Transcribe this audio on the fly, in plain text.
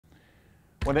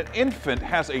When an infant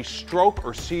has a stroke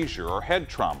or seizure or head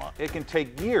trauma, it can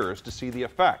take years to see the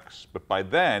effects, but by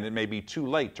then it may be too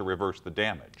late to reverse the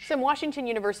damage. Some Washington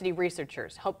University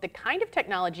researchers hope the kind of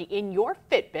technology in your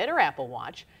FitBit or Apple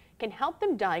Watch can help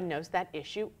them diagnose that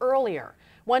issue earlier.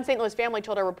 One St. Louis family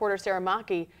told our reporter Sarah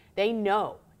Maki they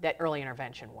know that early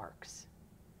intervention works.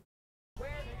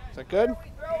 Is that good?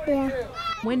 Yeah.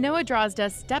 When Noah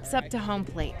Drozda steps up to home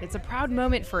plate, it's a proud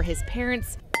moment for his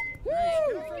parents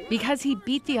because he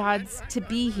beat the odds to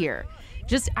be here.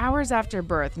 Just hours after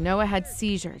birth, Noah had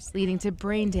seizures leading to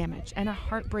brain damage and a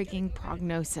heartbreaking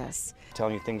prognosis.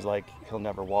 Telling you things like he'll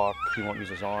never walk, he won't use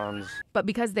his arms. But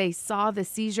because they saw the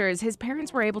seizures, his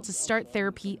parents were able to start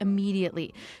therapy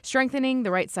immediately, strengthening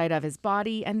the right side of his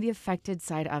body and the affected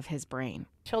side of his brain.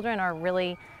 Children are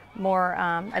really more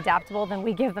adaptable than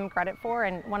we give them credit for,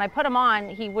 and when I put him on,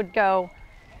 he would go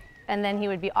and then he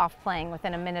would be off playing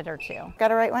within a minute or two.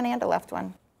 Got a right one and a left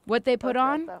one. What they put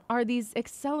on are these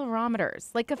accelerometers,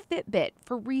 like a FitBit,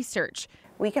 for research.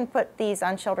 We can put these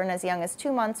on children as young as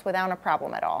 2 months without a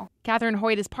problem at all. Catherine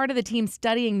Hoyt is part of the team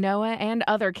studying Noah and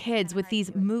other kids with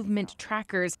these movement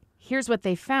trackers. Here's what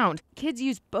they found. Kids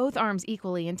use both arms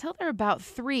equally until they're about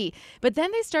 3, but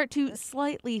then they start to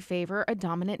slightly favor a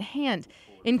dominant hand.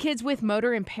 In kids with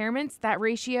motor impairments, that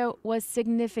ratio was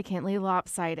significantly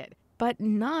lopsided. But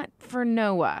not for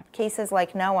Noah. Cases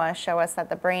like Noah show us that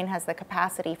the brain has the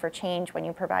capacity for change when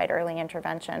you provide early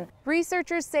intervention.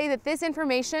 Researchers say that this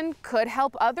information could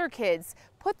help other kids.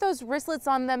 Put those wristlets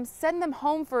on them, send them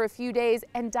home for a few days,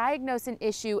 and diagnose an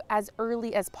issue as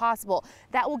early as possible.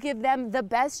 That will give them the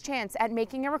best chance at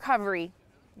making a recovery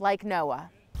like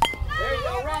Noah. There you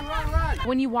go, run, run, run.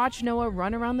 When you watch Noah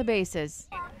run around the bases,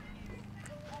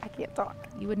 I can't talk.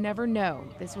 You would never know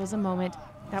this was a moment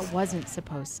that wasn't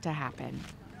supposed to happen.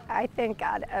 I thank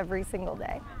God every single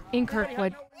day. In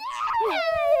Kirkwood,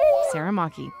 Sarah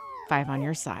Maki, 5 on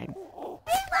your side.